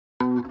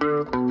Hey,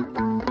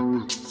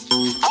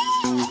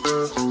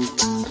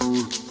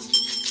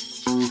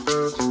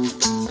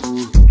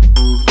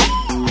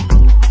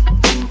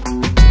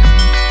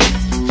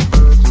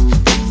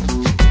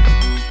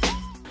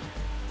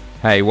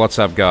 what's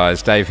up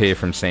guys? Dave here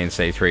from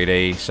CNC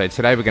 3D. So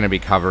today we're going to be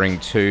covering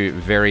two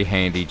very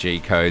handy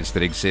G-codes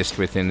that exist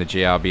within the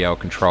GRBL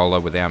controller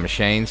with our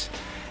machines,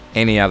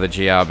 any other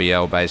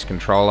GRBL based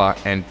controller,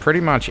 and pretty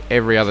much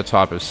every other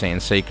type of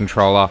CNC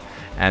controller,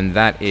 and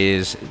that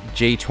is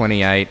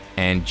G28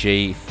 and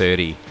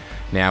G30.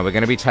 Now we're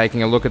going to be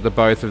taking a look at the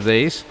both of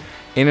these.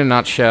 In a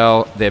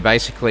nutshell, they're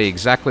basically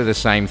exactly the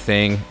same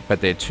thing,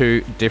 but they're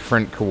two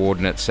different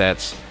coordinate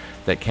sets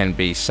that can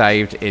be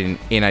saved in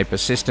a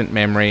persistent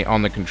memory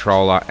on the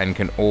controller and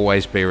can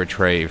always be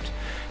retrieved.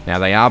 Now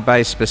they are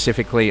based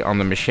specifically on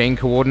the machine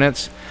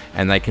coordinates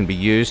and they can be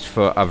used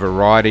for a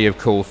variety of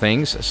cool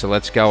things, so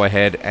let's go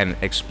ahead and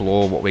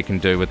explore what we can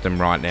do with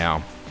them right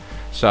now.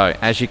 So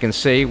as you can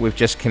see, we've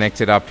just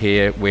connected up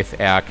here with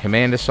our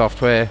Commander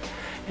software,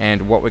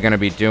 and what we're going to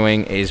be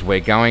doing is we're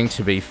going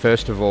to be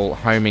first of all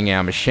homing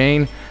our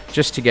machine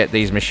just to get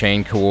these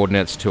machine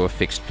coordinates to a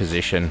fixed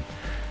position.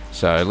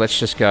 So let's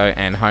just go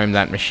and home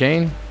that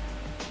machine.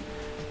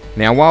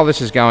 Now while this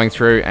is going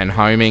through and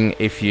homing,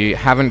 if you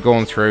haven't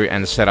gone through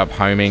and set up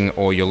homing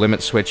or your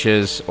limit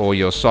switches or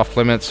your soft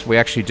limits, we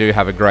actually do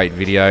have a great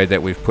video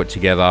that we've put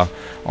together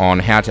on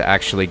how to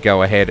actually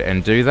go ahead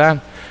and do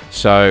that.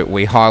 So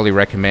we highly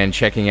recommend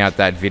checking out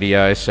that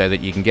video so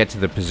that you can get to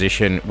the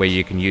position where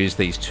you can use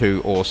these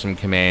two awesome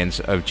commands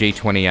of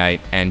G28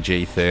 and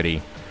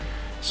G30.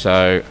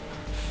 So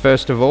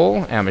first of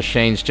all, our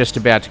machine's just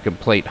about to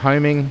complete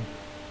homing,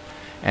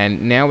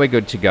 and now we're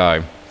good to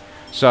go.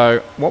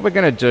 So what we're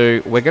going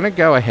to do, we're going to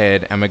go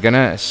ahead and we're going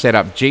to set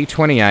up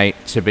G28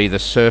 to be the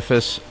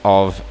surface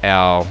of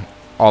our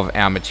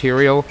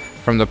material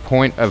from the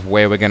point of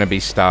where we're going to be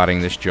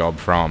starting this job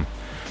from.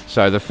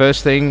 So the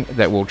first thing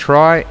that we'll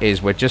try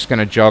is we're just going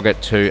to jog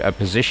it to a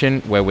position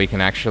where we can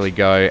actually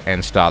go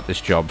and start this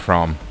job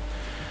from.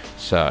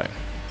 So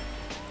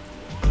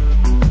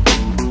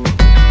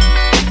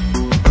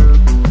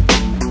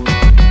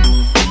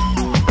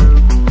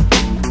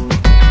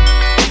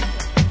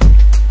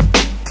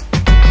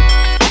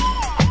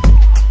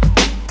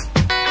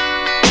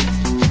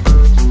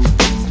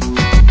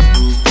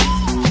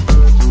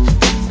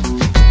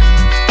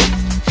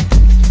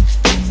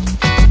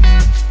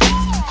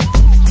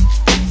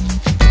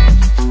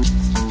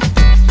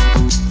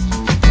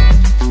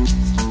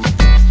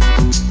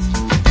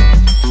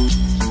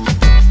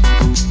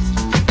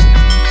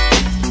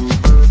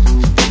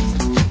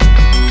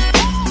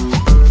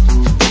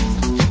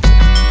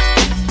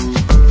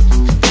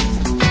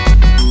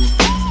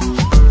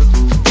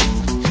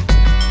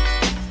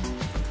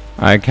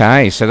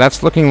okay, so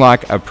that's looking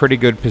like a pretty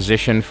good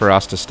position for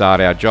us to start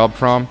our job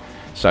from.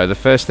 So the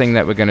first thing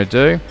that we're going to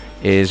do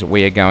is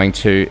we are going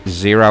to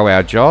zero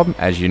our job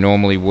as you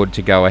normally would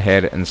to go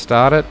ahead and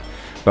start it.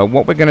 But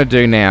what we're going to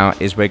do now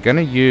is we're going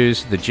to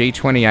use the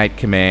G28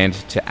 command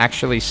to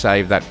actually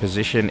save that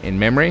position in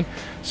memory,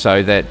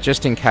 so that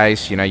just in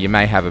case, you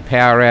may have a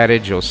power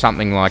outage or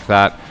something like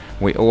that,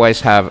 we always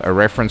have a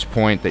reference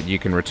point that you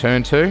can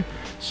return to.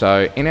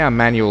 So in our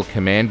manual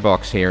command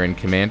box here in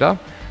Commander,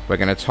 we're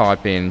going to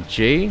type in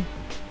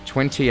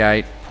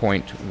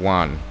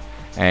G28.1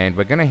 and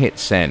we're going to hit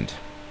send.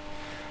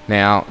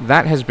 Now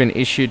that has been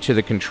issued to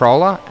the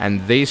controller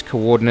and these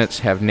coordinates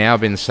have now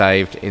been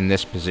saved in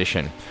this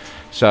position.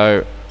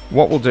 So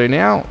what we'll do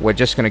now, we're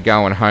just going to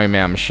go and home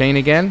our machine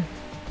again.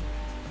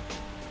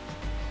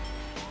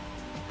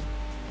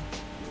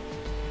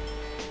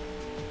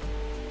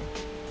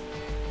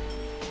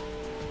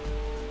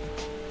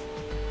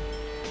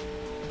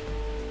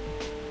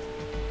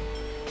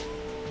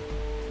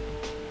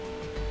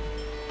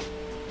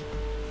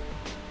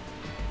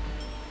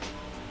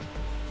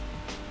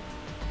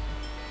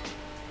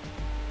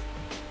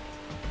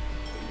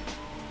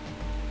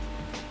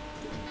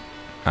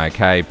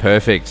 Okay,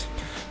 perfect.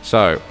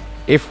 So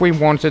if we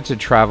wanted to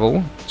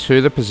travel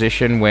to the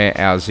position where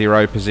our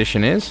zero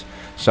position is,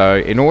 so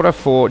in order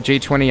for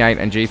G28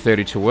 and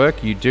G30 to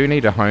work, you do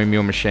need to home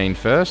your machine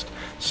first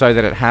so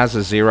that it has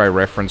a zero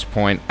reference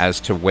point as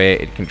to where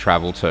it can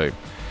travel to.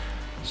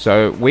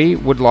 So we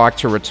would like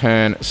to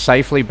return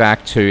safely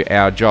back to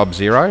our job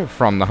zero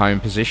from the home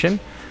position.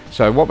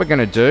 So what we're going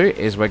to do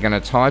is we're going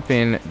to type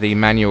in the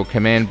manual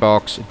command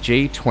box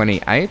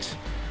G28,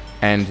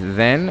 and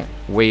then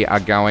we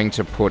are going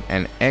to put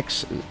an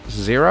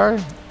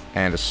X0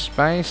 and a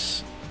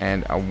space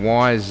and a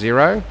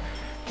Y0,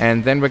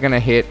 and then we're going to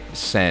hit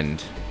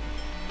send.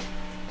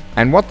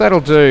 And what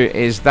that'll do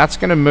is that's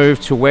going to move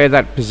to where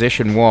that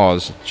position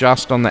was,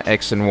 just on the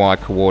X and Y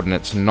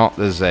coordinates, not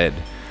the Z.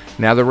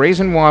 Now the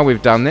reason why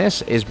we've done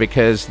this is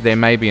because there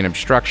may be an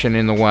obstruction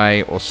in the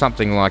way or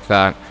something like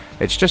that.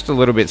 It's just a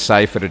little bit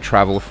safer to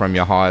travel from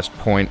your highest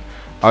point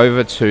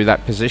over to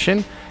that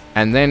position.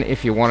 And then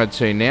if you wanted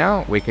to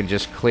now, we can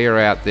just clear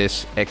out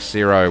this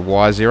X0,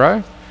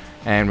 Y0,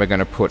 and we're going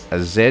to put a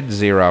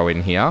Z0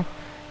 in here.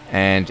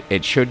 and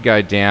it should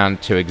go down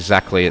to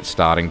exactly its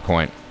starting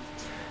point.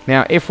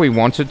 Now if we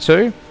wanted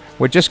to,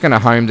 we're just going to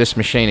home this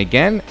machine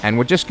again, and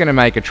we're just going to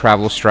make a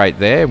travel straight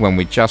there when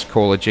we just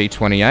call a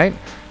G28,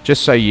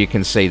 just so you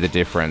can see the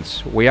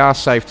difference. We are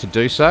safe to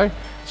do so,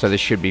 so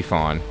this should be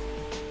fine.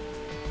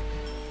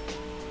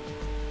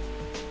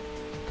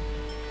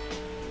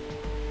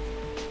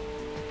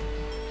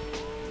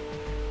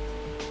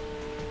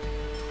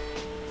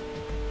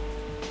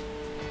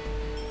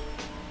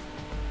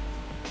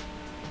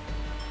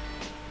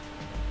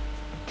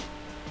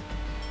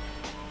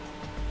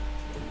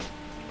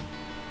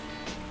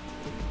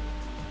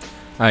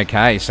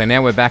 Okay, so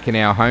now we're back in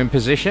our home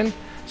position.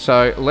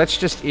 So let's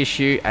just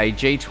issue a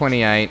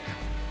G28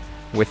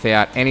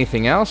 without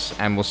anything else,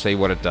 and we'll see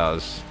what it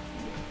does.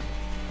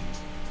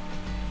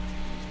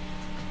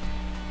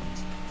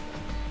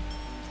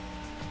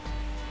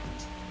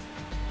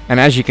 And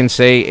as you can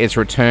see, it's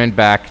returned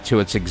back to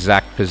its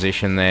exact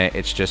position there.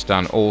 It's just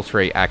done all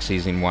three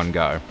axes in one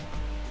go.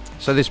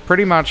 So this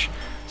pretty much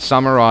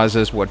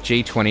summarizes what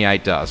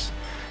G28 does.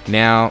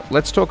 Now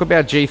let's talk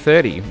about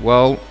G30.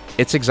 Well,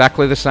 it's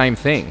exactly the same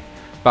thing,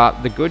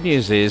 but the good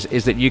news is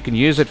that you can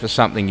use it for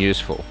something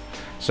useful.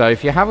 So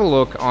if you have a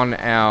look on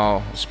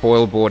our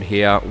spoil board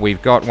here,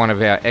 we've got one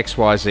of our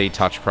XYZ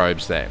touch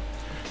probes there.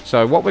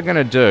 So what we're going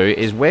to do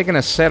is we're going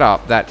to set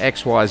up that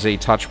XYZ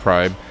touch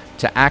probe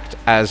to act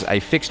as a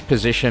fixed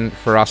position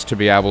for us to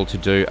be able to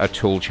do a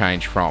tool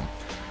change from.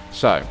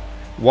 So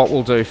what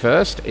we'll do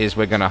first is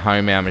we're going to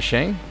home our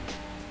machine.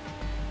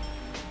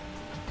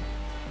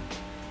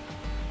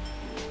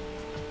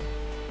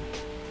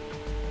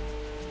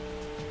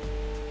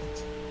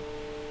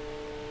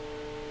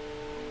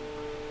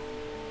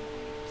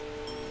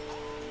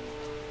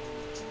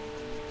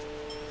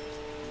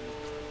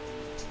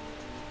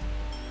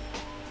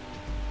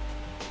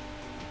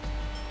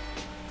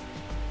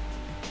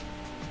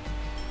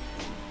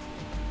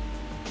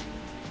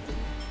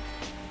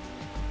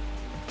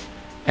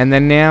 And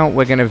then now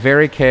we're going to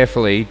very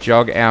carefully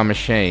jog our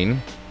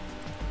machine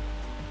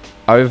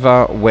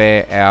over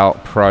where our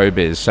probe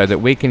is so that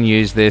we can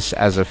use this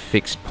as a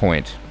fixed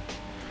point.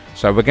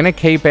 So we're going to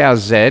keep our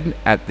Z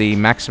at the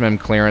maximum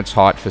clearance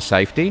height for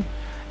safety,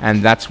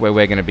 and that's where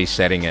we're going to be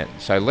setting it.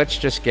 So let's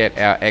just get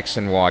our X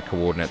and Y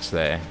coordinates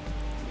there.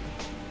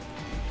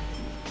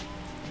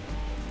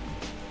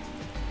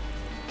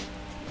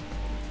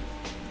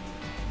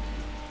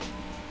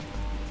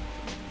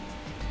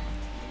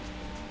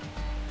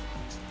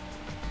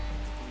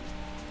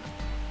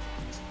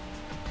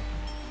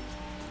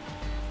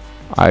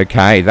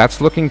 Okay,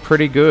 that's looking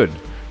pretty good.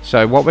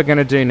 So what we're going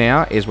to do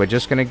now is we're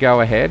just going to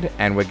go ahead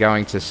and we're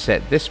going to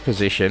set this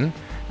position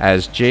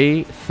as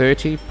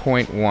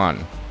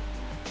G30.1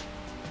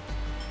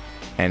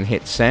 and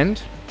hit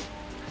send.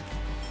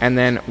 And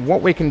then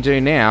what we can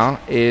do now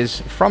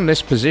is from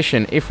this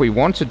position, if we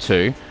wanted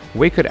to,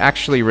 we could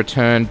actually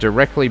return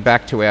directly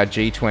back to our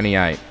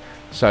G28.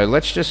 So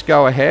let's just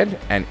go ahead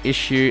and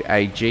issue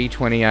a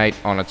G28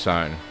 on its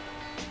own.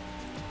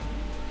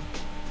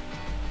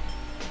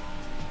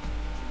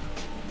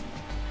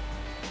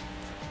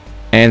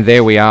 And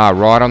there we are,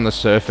 right on the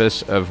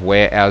surface of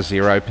where our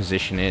zero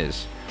position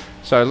is.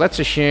 So let's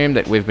assume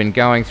that we've been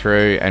going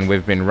through and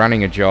we've been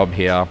running a job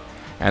here,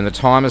 and the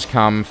time has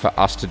come for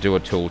us to do a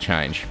tool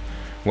change.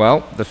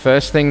 Well, the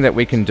first thing that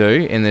we can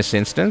do in this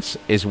instance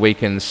is we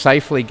can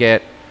safely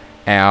get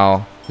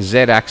our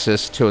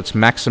Z-axis to its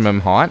maximum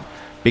height.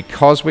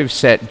 Because we've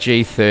set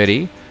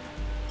G30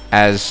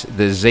 as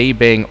the Z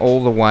being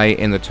all the way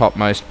in the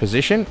topmost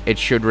position, it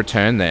should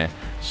return there.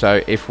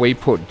 So if we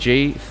put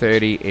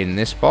G30 in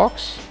this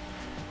box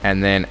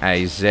and then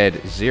a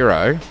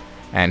Z0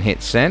 and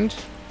hit send,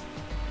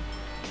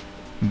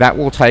 that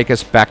will take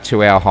us back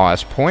to our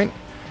highest point,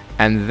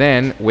 and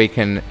then we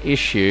can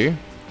issue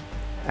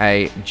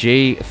a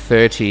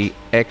G30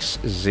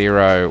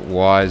 X0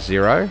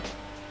 Y0,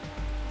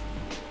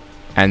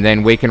 and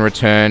then we can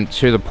return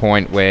to the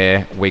point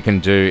where we can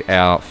do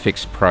our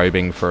fixed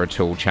probing for a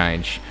tool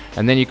change,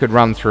 and then you could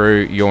run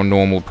through your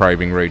normal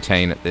probing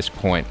routine at this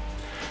point.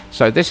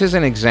 So this is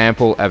an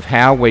example of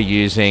how we're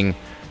using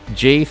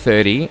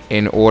G30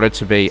 in order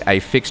to be a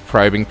fixed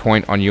probing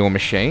point on your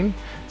machine.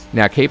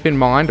 Now keep in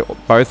mind,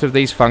 both of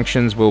these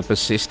functions will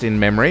persist in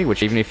memory,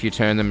 which even if you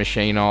turn the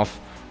machine off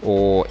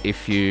or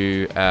if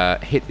you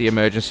hit the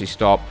emergency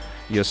stop,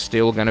 you're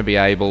still going to be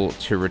able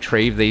to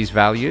retrieve these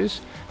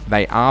values.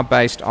 They are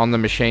based on the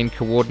machine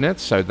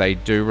coordinates, so they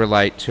do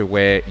relate to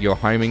where your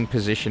homing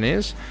position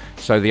is.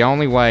 So the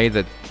only way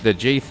that the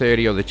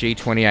G30 or the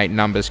G28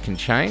 numbers can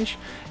change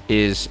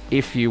is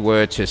if you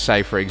were to,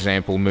 say for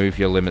example, move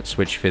your limit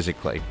switch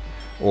physically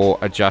or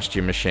adjust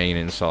your machine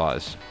in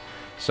size.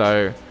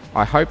 So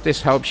I hope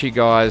this helps you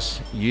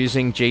guys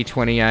using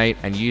G28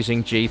 and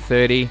using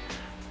G30.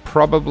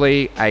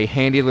 Probably a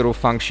handy little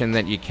function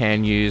that you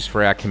can use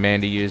for our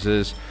commander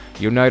users.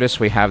 You'll notice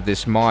we have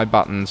this My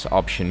Buttons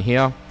option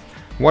here.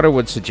 What I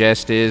would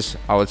suggest is,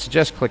 I would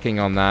suggest clicking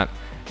on that,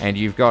 and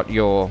you've got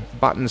your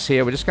buttons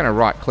here. We're just going to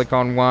right click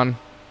on one,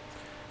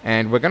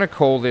 and we're going to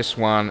call this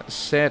one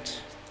Set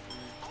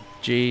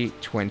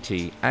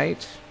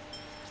G28,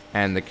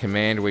 and the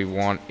command we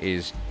want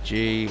is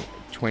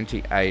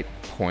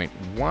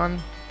G28.1.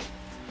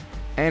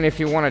 And if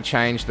you want to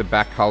change the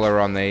back color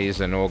on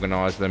these and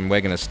organize them,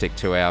 we're going to stick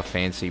to our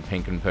fancy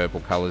pink and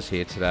purple colors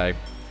here today.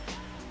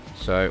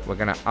 So we're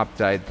going to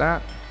update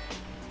that.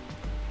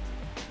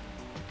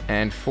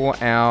 And for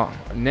our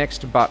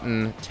next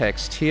button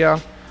text here,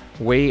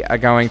 we are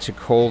going to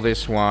call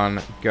this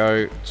one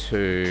go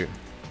to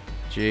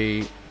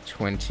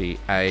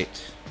G28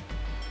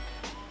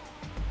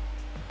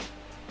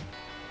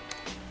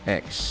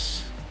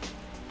 X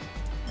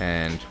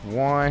and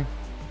Y.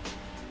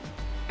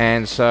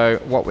 And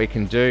so what we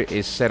can do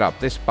is set up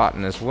this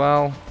button as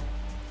well,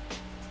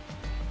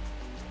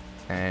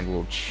 and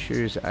we'll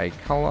choose a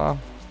color,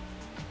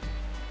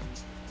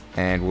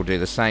 and we'll do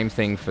the same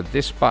thing for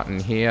this button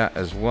here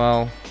as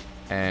well,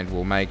 and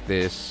we'll make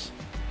this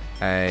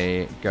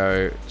a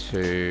go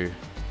to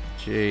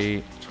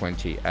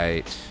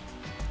G28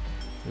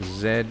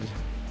 Z,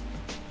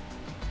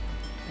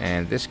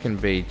 and this can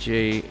be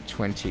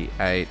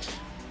G28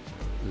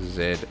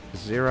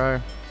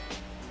 Z0.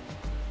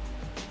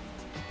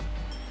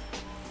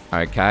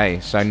 Okay,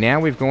 so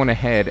now we've gone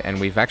ahead and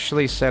we've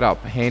actually set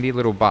up handy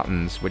little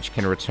buttons which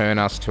can return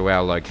us to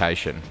our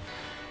location.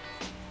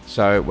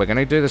 So we're going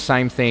to do the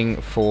same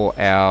thing for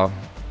our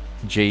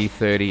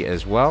G30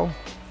 as well.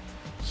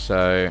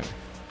 So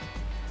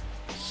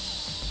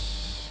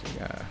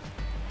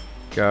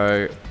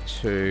go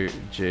to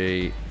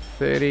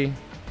G30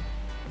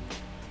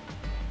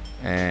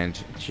 and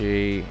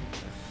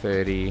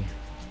G30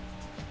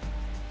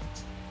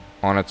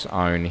 on its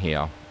own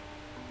here.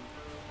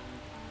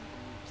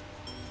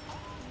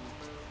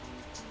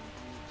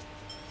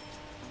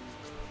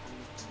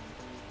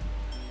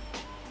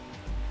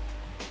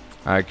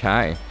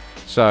 Okay,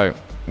 so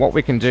what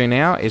we can do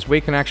now is we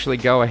can actually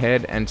go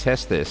ahead and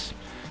test this.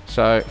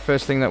 So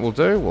first thing that we'll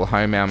do, we'll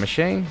home our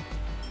machine.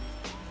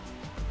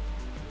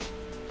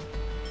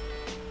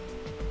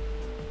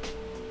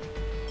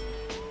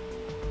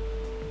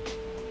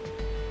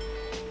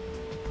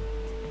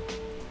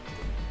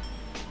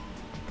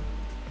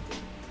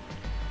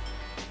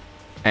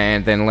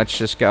 And then let's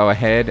just go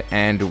ahead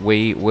and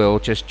we will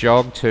just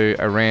jog to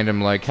a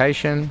random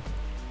location.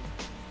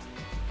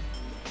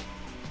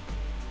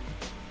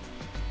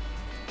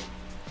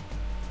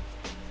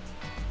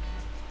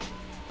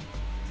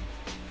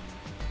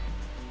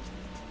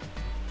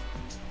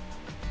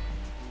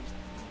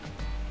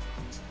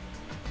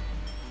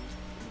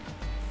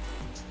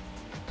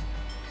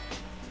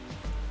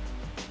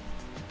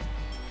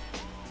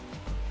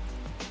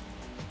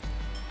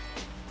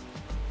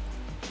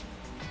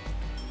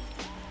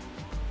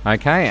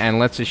 Okay, and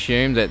let's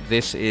assume that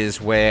this is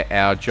where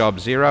our job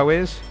 0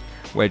 is.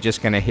 We're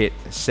just going to hit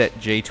set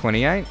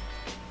G28,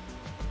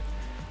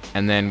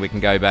 and then we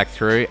can go back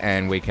through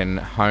and we can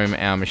home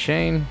our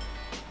machine.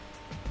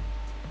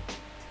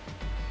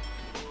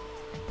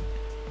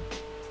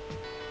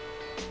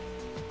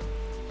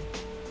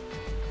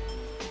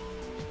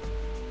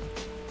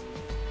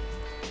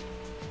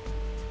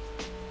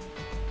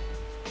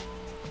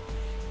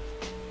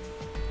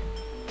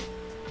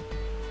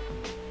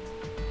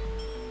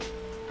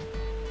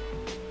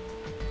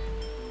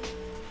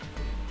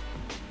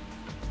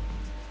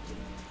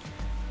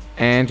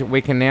 And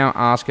we can now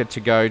ask it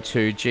to go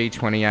to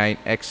G28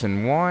 X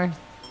and Y.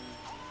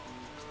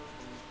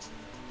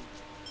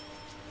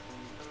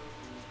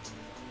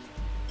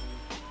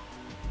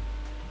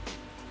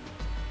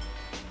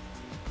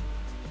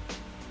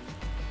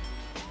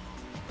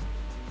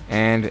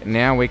 And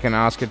now we can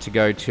ask it to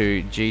go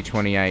to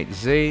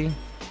G28Z,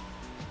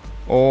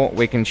 or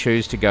we can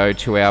choose to go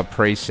to our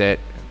preset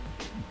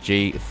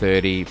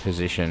G30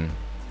 position.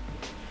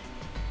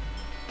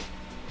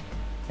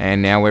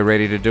 And now we're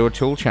ready to do a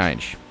tool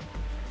change.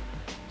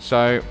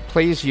 So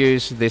please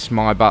use this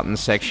My Button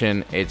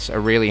section. It's a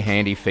really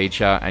handy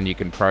feature, and you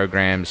can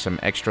program some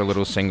extra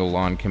little single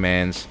line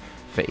commands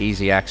for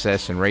easy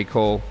access and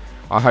recall.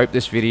 I hope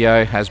this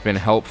video has been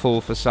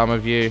helpful for some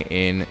of you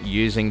in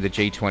using the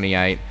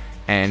G28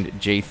 and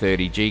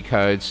G30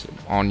 G-codes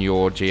on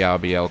your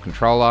GRBL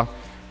controller.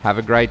 Have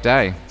a great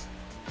day.